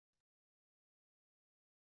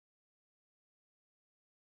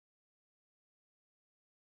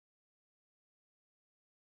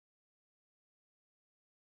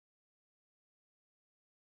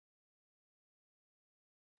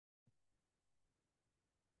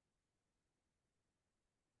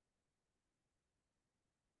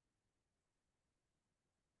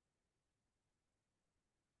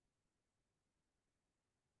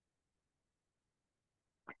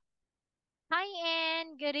Hi,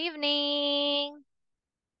 Anne. Good evening.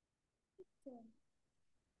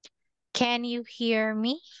 Can you hear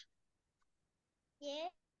me?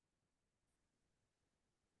 Yes,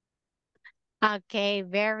 Okay,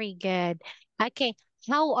 very good. Okay,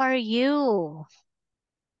 how are you?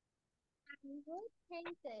 I'm good.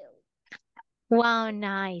 Thank you. Wow,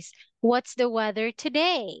 nice. What's the weather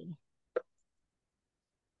today?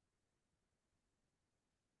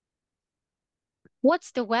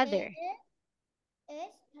 What's the It weather?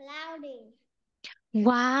 is cloudy.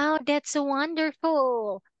 Wow, that's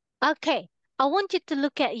wonderful. Okay, I want you to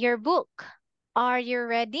look at your book. Are you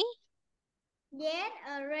ready? Yes,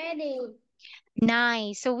 already.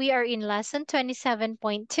 Nice. So we are in lesson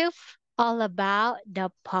 27.2, all about the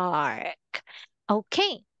park.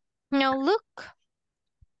 Okay, now look,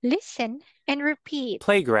 listen, and repeat.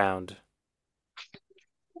 Playground.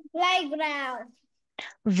 Playground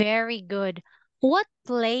Very good. What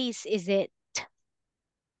place is it?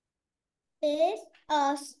 is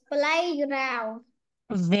a playground.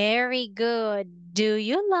 Very good. Do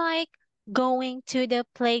you like going to the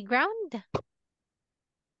playground?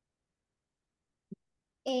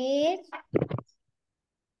 Is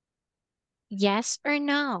Yes or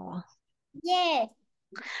no? yes.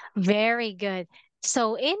 Very good.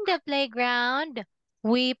 So in the playground,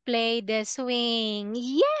 we play the swing.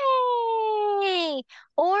 Yay!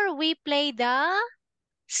 Or we play the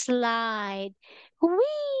slide.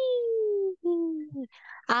 Whee!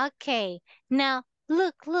 Okay. Now,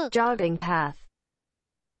 look. Jogging path.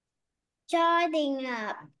 Joining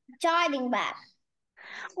up. Joining back.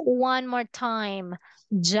 One more time.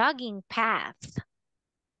 Jogging path.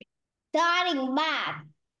 Joining back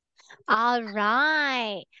All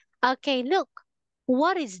right. Okay, look.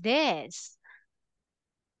 What is this?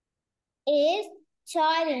 is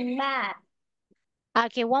joining back.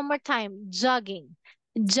 Okay, one more time. Jogging.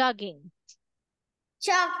 Jogging.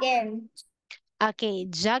 Okay,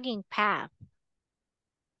 jogging path.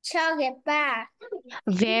 Jogging back.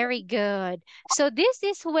 Very good. So this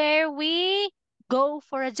is where we go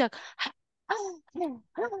for a jog.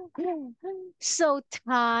 So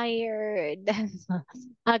tired.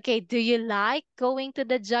 Okay, do you like going to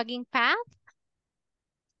the jogging path?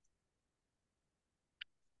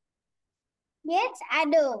 Yes, I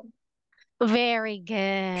do. Very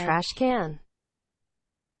good. Trash can.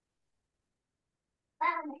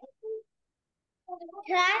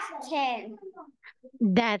 Trash can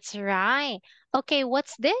That's right. Okay,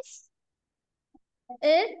 what's this?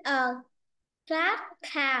 is a trash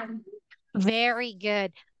can. Very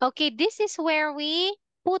good. Okay, this is where we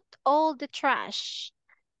put all the trash,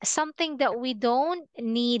 something that we don't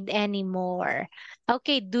need anymore.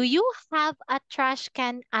 Okay, do you have a trash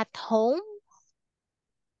can at home?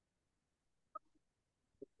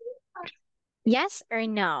 Yes or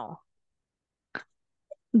no?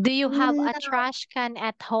 Do you have a No. trash can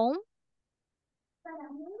at home?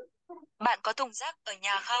 Bạn có thùng rác ở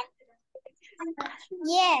nhà không?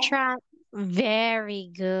 Yes, Trash.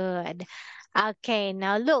 Very good. Okay,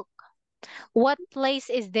 now look. What place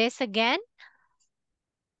is this again?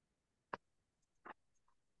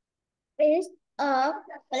 is a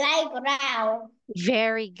playground.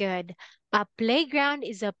 Very good. A playground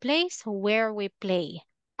is a place where we play.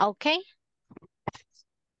 Okay?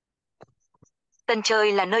 Sân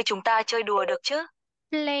chơi là nơi chúng ta chơi đùa được chứ?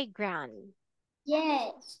 Playground.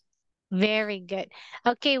 Yes, Very good.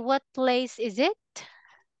 Okay, what place is it?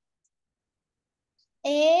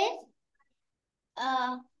 is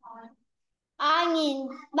a onion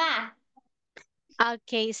back.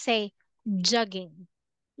 Okay, say jogging.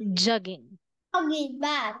 Jogging. Onion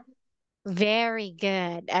back. Very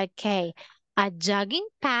good. Okay. A jogging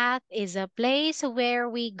path is a place where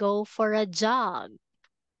we go for a jog.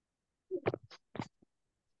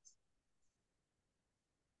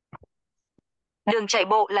 Đường chạy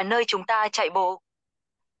bộ là nơi chúng ta chạy bộ.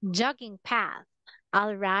 Jogging path.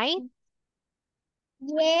 All right.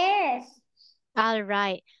 Yes, All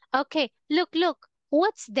right. Okay, look.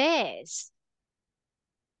 What's this?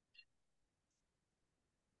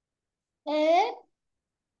 is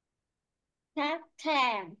trash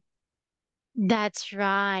can. That's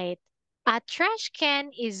right. A trash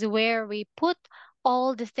can is where we put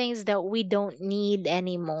all the things that we don't need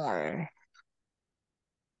anymore.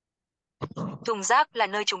 Thùng rác là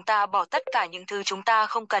nơi chúng ta bỏ tất cả những thứ chúng ta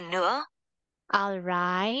không cần nữa. All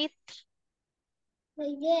right.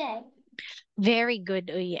 Yes, Very good,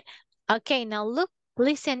 Uye. Okay, now look,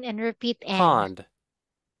 listen, and repeat N. Pond.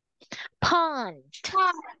 Pond.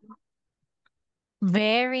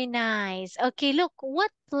 Very nice. Okay, look,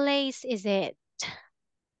 what place is it?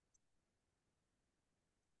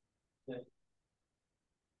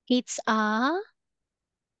 It's a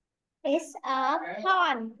It's a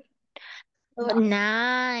pond.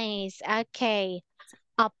 nice. Okay.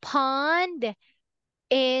 A pond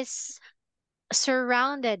is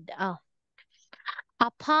surrounded. Oh,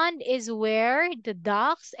 a pond is where the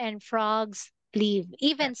ducks and frogs live.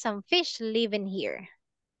 Even some fish live in here.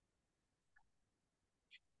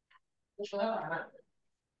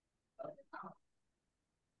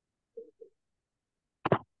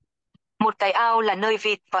 Một cái ao là nơi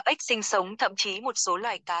vịt và ếch sinh sống, thậm chí một số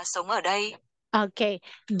loài cá sống ở đây. Okay.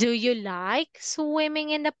 Do you like swimming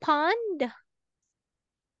in the pond?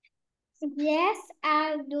 Yes,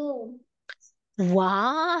 I do.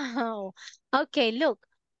 Wow. Okay, look.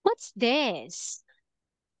 What's this?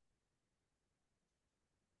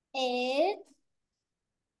 It's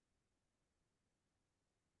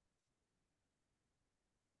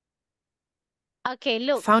Okay,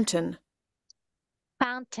 look. Fountain.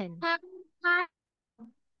 Fountain. pond.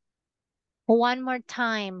 One more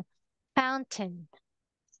time. Fountain.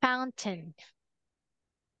 Fountain.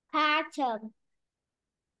 Pattern.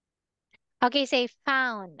 Okay, say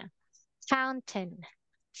found. Fountain.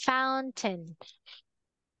 Fountain.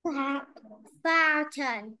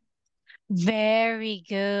 Fountain. Very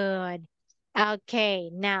good. Okay,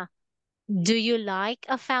 now, do you like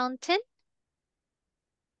a fountain?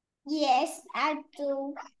 Yes, I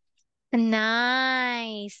do.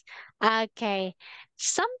 Nice. Okay.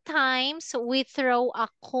 Sometimes we throw a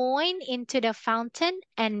coin into the fountain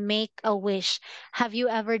and make a wish. Have you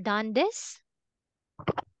ever done this?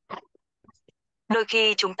 Đôi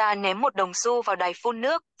khi chúng ta ném một đồng xu vào đài phun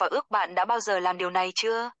nước và ước bạn đã bao giờ làm điều này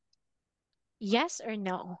chưa? Yes or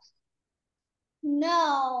no?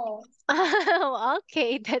 No. Oh,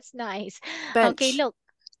 okay, that's nice. Okay, Bench. look.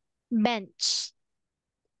 Bench.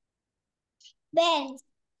 Bench.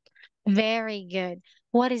 Very good.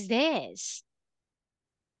 What is this?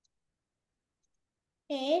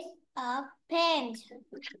 It's a bench.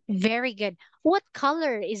 Very good. What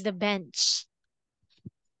color is the bench?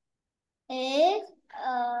 It's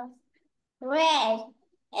a red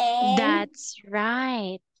and That's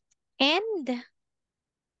right. And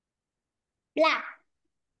black.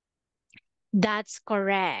 that's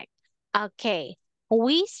correct. Okay.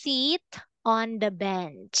 We sit on the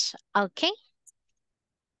bench. Okay.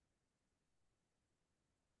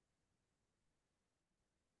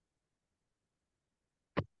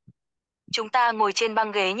 Chúng ta ngồi trên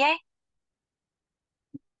băng ghế nhé.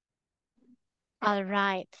 All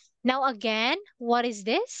right. Now again, what is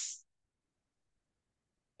this?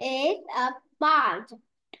 It's a barn.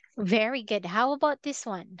 Very good. How about this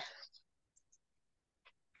one?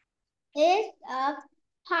 It's a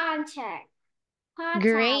fountain. Fountain.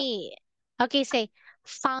 Great. Okay, say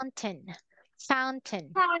fountain.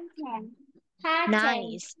 Fountain. Fountain. Fountain.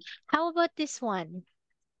 Nice. How about this one?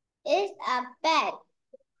 It's a bed.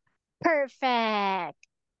 Perfect.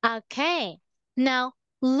 Okay. Now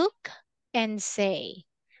look and say,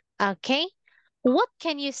 okay, what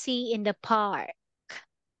can you see in the park?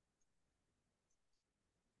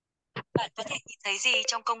 Bạn có thể nhìn thấy gì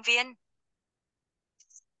trong công viên?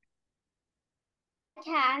 I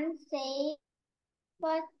can see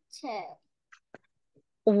water.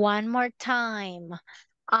 One more time.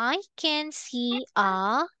 I can see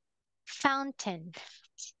a fountain.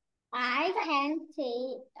 I can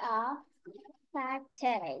see a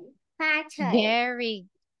fountain. Fountain. Very,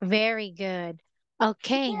 very good.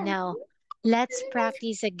 Okay, now let's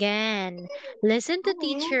practice again. Listen to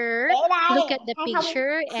teacher, Để đây, look at the hay không?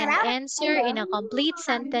 picture, Sau and đó answer in a complete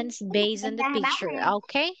sentence based on the em báo picture. em.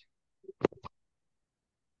 Okay?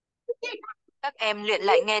 Các em luyện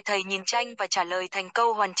lại nghe thầy nhìn tranh và trả lời thành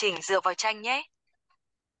câu hoàn chỉnh dựa vào tranh nhé.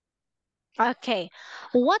 Okay.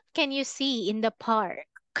 What can you see in the park?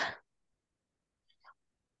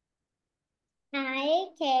 I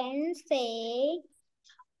can see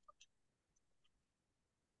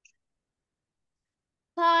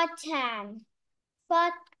fountain.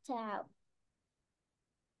 Fountain.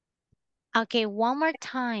 Okay, one more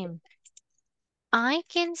time. I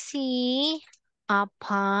can see a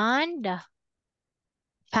pond,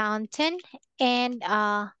 fountain, and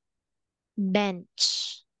a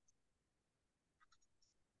bench.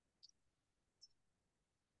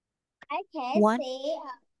 I can One. see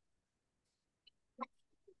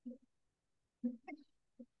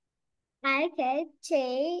I can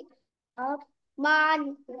see a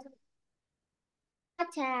barn.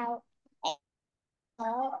 Fountain.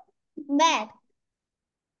 A bed.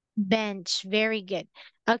 Bench. Very good.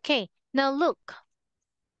 Okay, now look.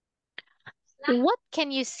 What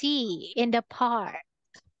can you see in the park?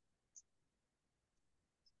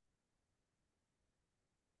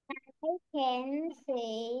 I can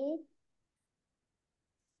see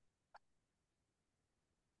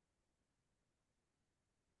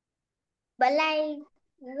play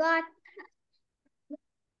got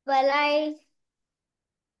play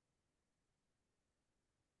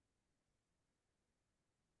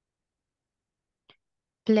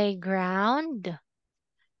Playground.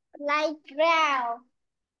 playground.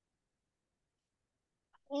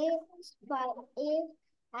 If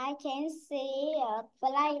I can see a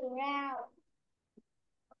playground.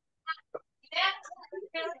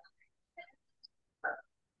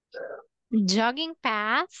 Jogging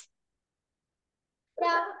path.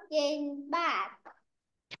 Jogging back.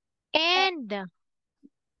 And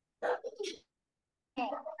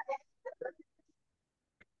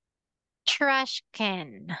trash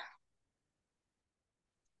can.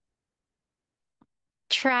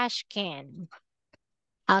 Trash can.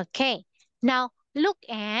 Okay. Now look,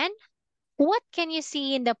 Anne. What can you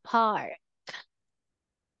see in the park?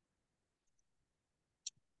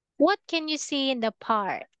 What can you see in the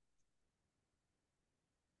park?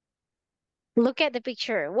 Look at the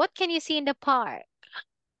picture. What can you see in the park?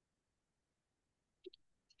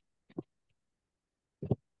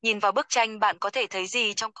 Nhìn vào bức tranh bạn có thể thấy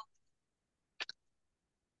gì trong công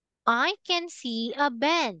I can see a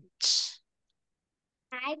bench.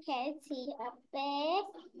 I can see a big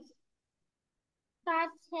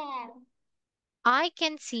curtain. I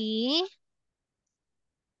can see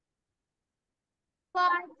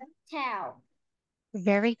Hotel.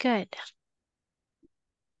 very good.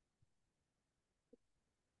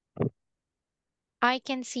 I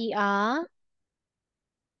can see a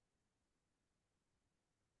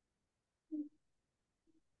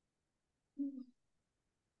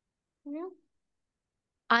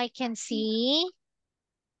I can see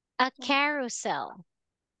a carousel,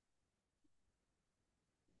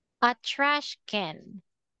 a trash can,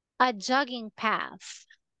 a jogging path,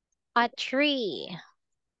 a tree,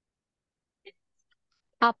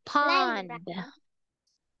 a pond,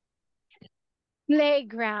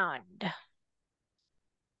 playground,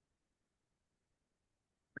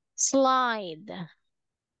 slide,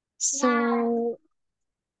 so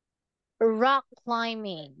rock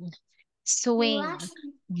climbing, swing.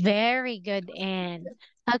 Very good, Anne.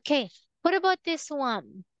 Okay, what about this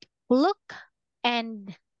one? Look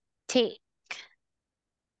and take.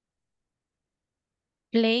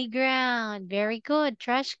 Playground. Very good.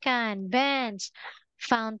 Trash can, bench,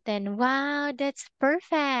 fountain. Wow, that's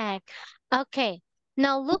perfect. Okay,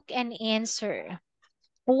 now look and answer.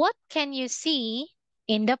 What can you see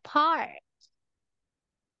in the park?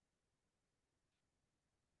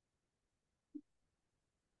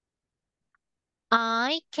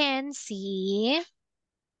 I can see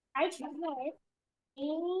I can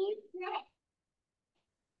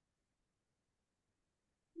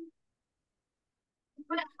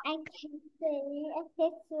see a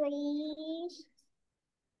tree.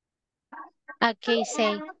 okay,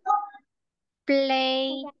 say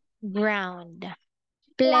playground. Like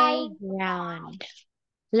Playground.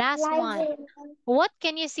 Last one. What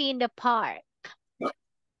can you see in the park?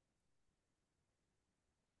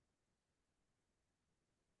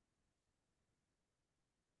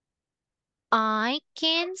 I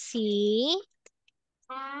can see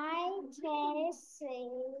I can see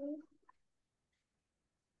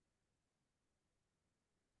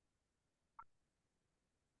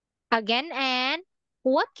again, and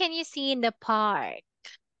what can you see in the park?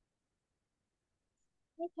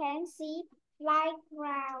 I can see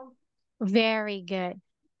playground. Very good.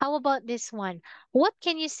 How about this one? What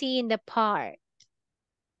can you see in the park?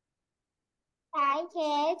 I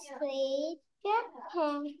can see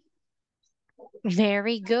chicken.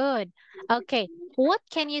 Very good. Okay. What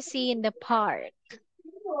can you see in the park?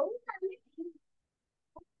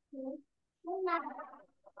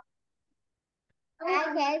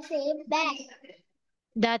 I can see bat.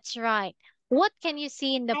 That's right. What can you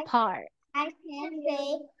see in the park? I can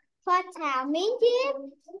see hotel. Minh Chiết.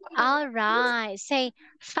 All right. Say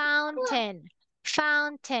fountain.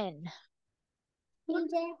 Fountain. Minh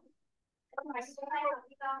Chiết.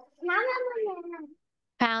 Mama.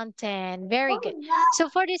 Fountain. Very good. So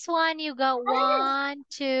for this one, you got 1,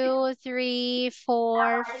 2, 3,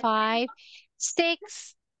 4, 5,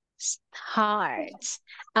 6 hearts.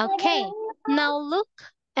 Okay. Now look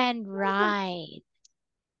and write.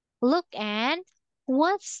 Look and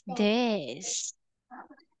what's this?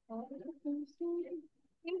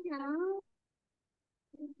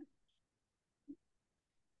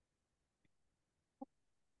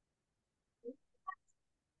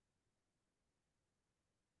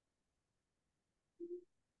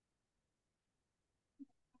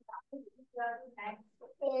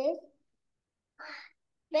 is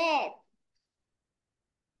bed.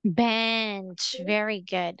 Bench. Very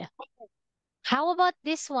good. How about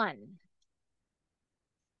this one?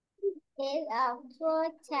 Is a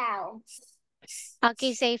hotel.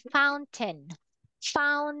 Okay, say fountain.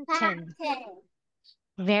 Fountain. Fountain.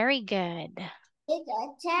 Very good. Is a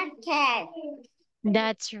jacket.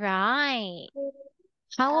 That's right.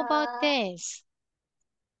 How about Uh, this?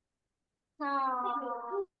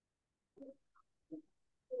 uh,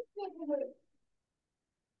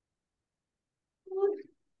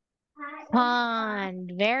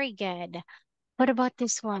 Pond. Very good. What about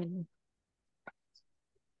this one?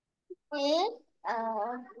 is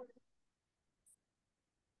a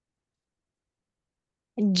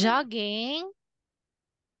Jogging.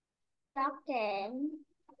 fountain.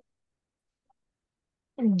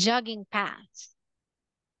 Jogging path.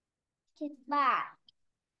 Bath.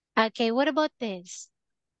 Okay, what about this?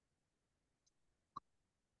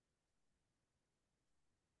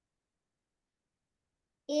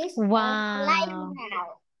 Is a Wow, playground.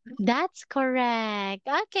 that's correct.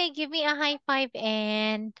 Okay, give me a high five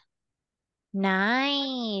and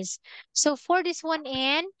nice. So for this one,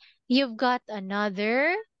 Anne, you've got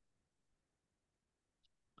another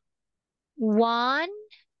 1,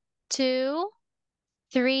 2,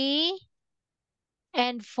 3,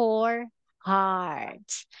 and 4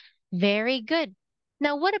 hearts. Very good.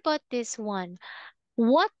 Now, what about this one?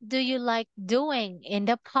 What do you like doing in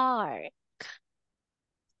the park?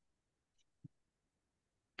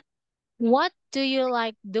 What do you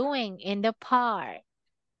like doing in the park?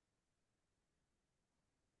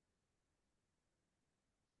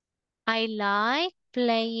 I like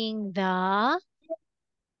playing the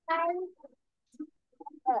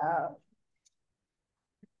Uh,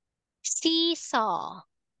 seesaw.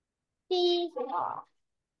 seesaw.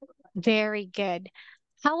 Very good.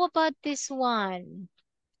 How about this one?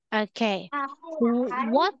 Okay. I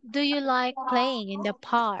What like do you like playing in the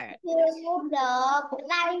park? the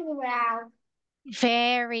playground.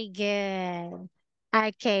 Very good.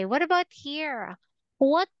 Okay. What about here?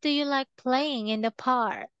 What do you like playing in the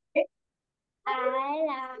park? I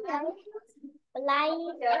like play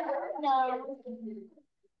the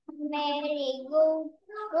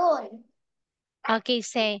merry-go-round. Okay.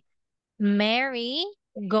 Say, Mary,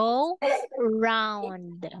 go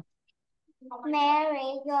round.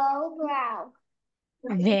 Merry-go-round.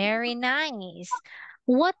 Very nice.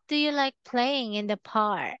 What do you like playing in the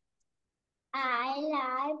park? I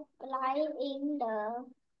like playing the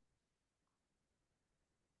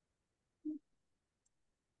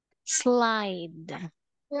Slide.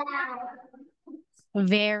 slide.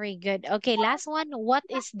 Very good. Okay, last one. What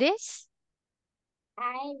is this?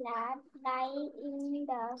 I like playing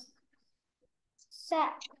the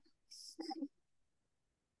sa-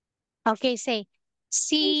 Okay, say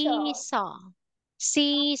seesaw. seesaw.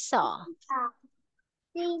 Seesaw.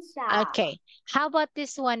 Seesaw. Okay. How about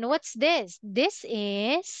this one? What's this? This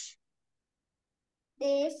is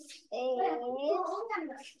This is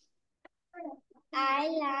I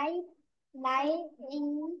like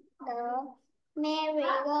in the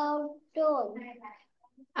merry-go-round.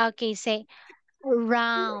 okay, say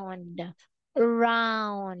round.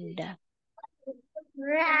 Round.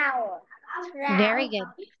 Round. Very Round.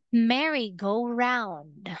 good.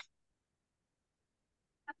 Merry-go-round.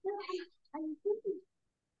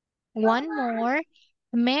 One more.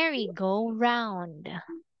 Merry-go-round.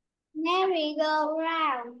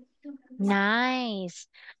 Merry-go-round. Nice.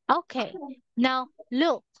 Okay. Now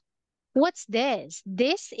look. What's this?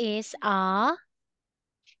 This is a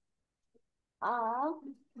A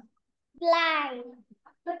fly.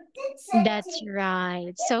 that's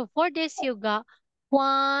right. So for this you got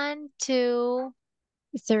 1, 2,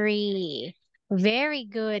 3. Very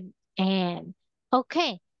good, Anne.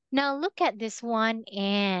 Okay. Now look at this one,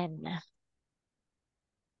 Anne.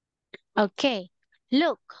 Okay.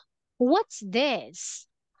 Look. What's this?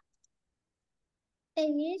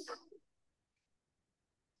 Is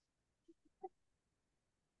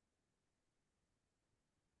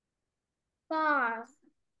bar.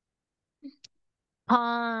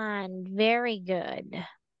 Pond. Very good.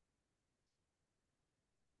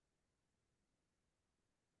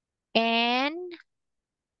 And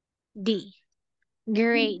D.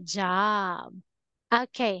 Great job.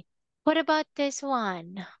 Okay. What about this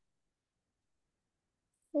one?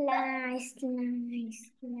 Nice,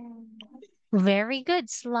 nice, nice. Very good.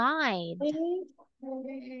 Slide.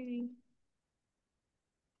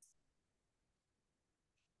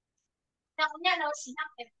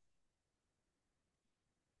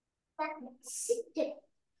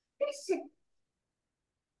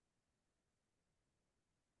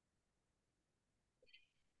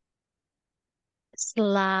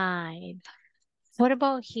 Slide. What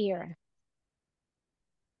about here?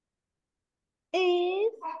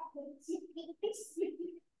 Is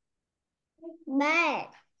bed.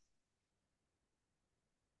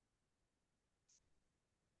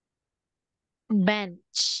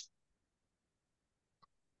 Bench.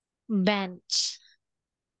 Bench.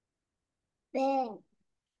 Bed.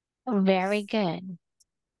 Very good.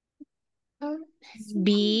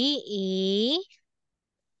 B-E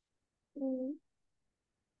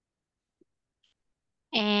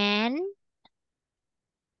N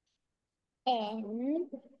and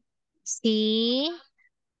C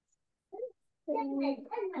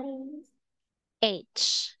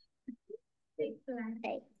H.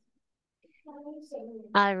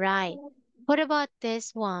 All right. What about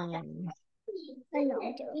this one?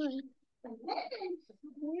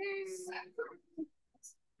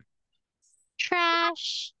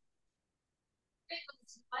 Trash.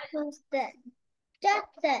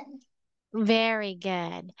 Justin. Very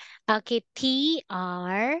good. Okay,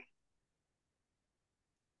 T-R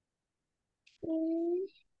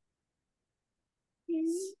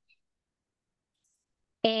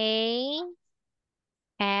A-S-H.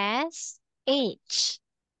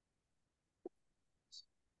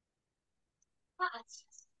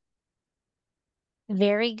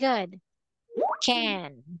 Very good.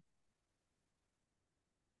 Can.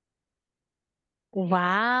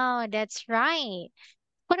 Wow, that's right.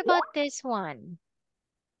 What about this one?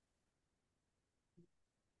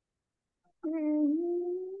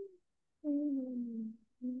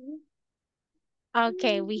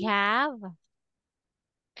 Okay, we have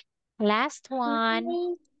last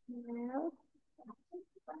one.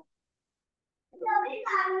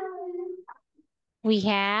 We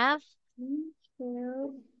have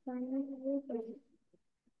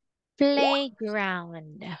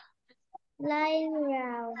playground.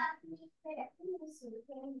 Playground.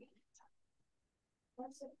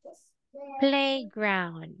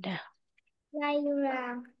 Playground.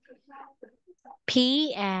 Playground.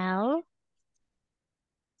 P-L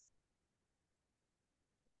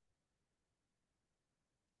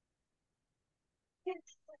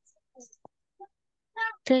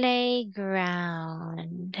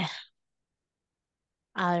playground.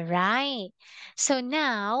 All right. So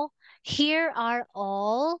now here are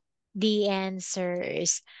all the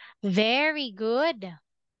answers. Very good.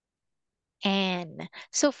 And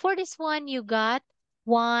so for this one, you got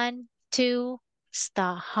 1, 2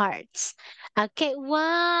 star hearts. Okay.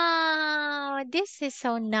 Wow. This is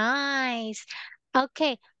so nice.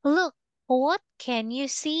 Okay. Look, what can you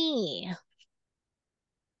see?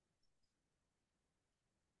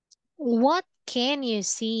 What can you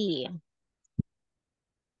see?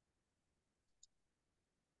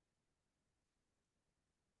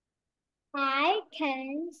 I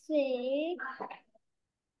can see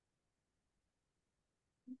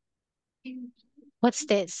What's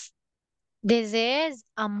this? This is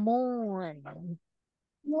a moon.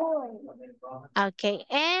 moon. Okay,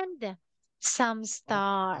 and some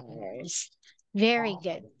stars. Very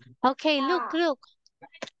good. Okay, look, Ah, look.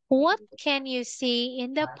 What can you see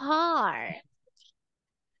in the park?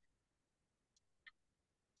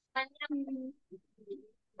 mm,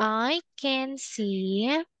 I can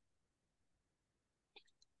see.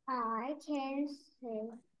 I can see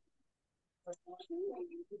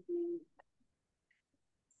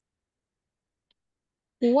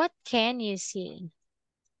What can you see?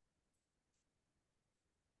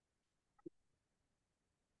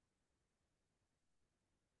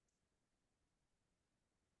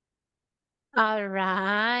 All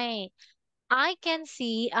right. I can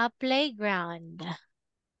see a playground.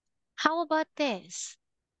 How about this?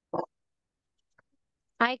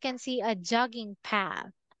 I can see a jogging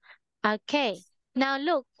path. Okay. Now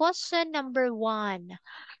look, question number 1.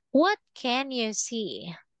 What can you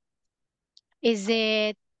see? Is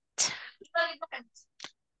it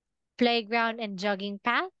playground and jogging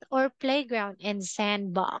path or playground and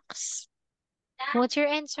sandbox? What's your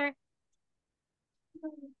answer?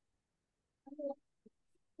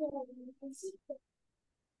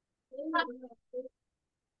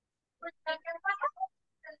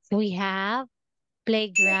 We have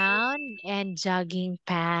playground and jogging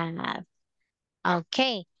path.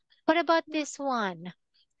 Okay. What about this one?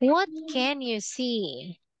 What can you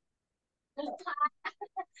see?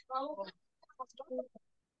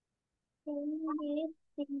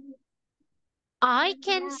 I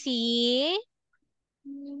can see.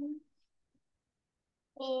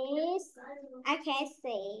 is I can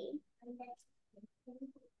see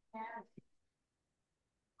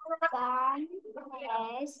farm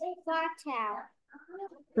has water.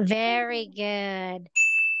 Very good.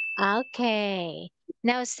 Okay.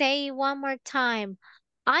 Now say one more time.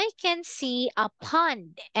 I can see a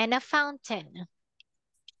pond and a fountain.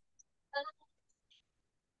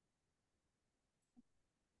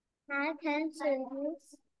 I can see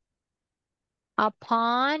A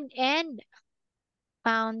pond and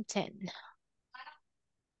fountain.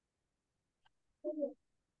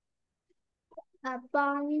 a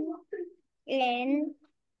pond and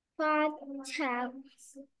fountain.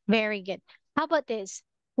 Very good. How about this?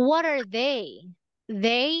 What are they?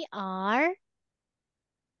 They are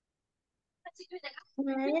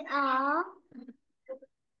They are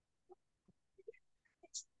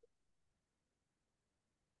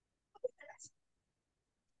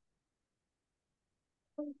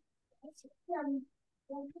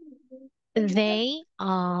they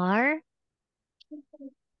are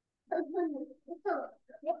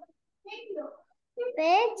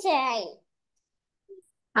veggie.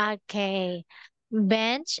 okay.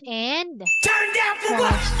 Bench and Turn down for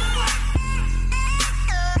what? trash.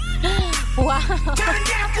 Wow. Turn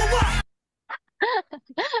down for what?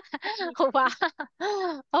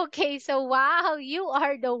 Wow. Okay, so wow, you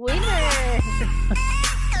are the winner.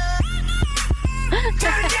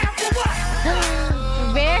 Turn down for what?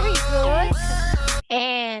 Very good.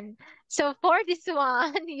 And so for this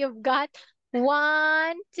one, you've got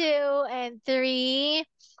 1, 2, and 3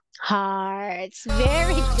 hearts.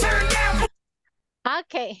 Very Turn good. down for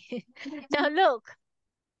Okay. Now look,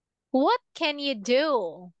 what can you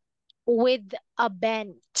do with a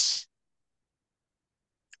bench?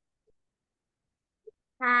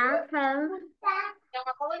 Hả không?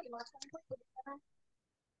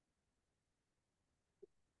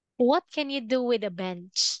 What can you do with a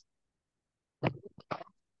bench?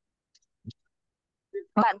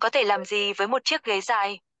 Bạn có thể làm gì với một chiếc ghế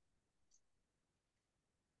dài?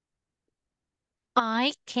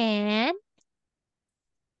 I can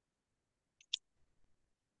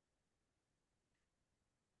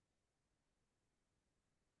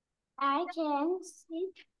I can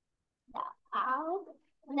sit out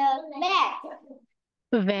the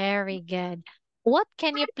bed. very good. What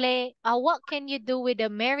can you play? What can you do with a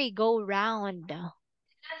merry-go-round?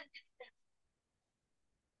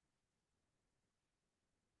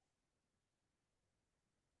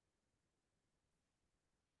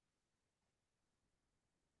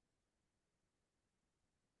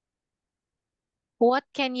 What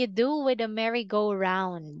can you do with a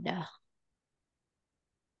merry-go-round?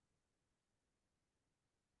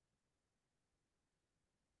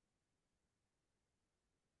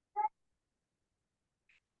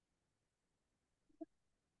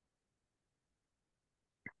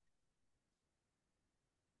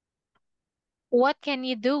 What can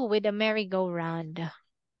you do with a merry-go-round?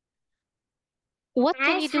 What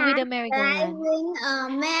can I you do with a can merry-go-round? driving a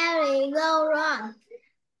merry-go-round.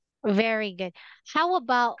 Very good. How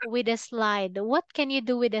about with a slide? What can you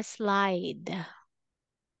do with a slide?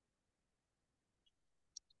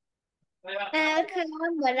 I can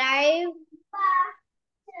drive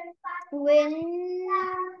with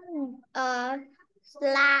a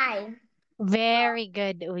slide. Very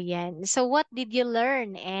good, Uyen. So what did you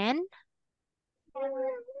learn, Anne?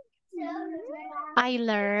 I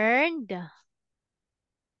learned.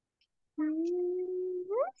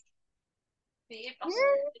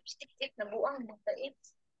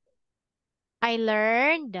 I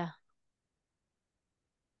learned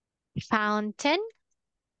fountain,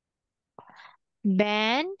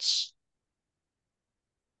 bench,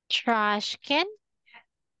 trash can.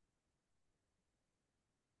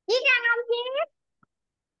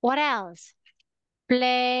 What else?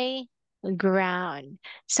 Playground.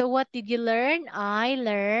 So what did you learn? I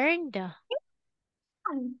learned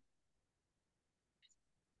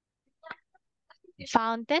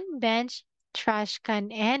fountain, bench, trash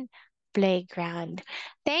can, and playground.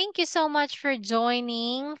 Thank you so much for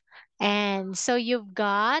joining. And so you've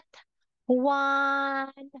got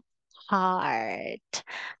 1 heart.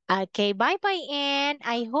 Okay, bye bye, Anne.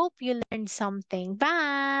 I hope you learned something.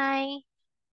 Bye.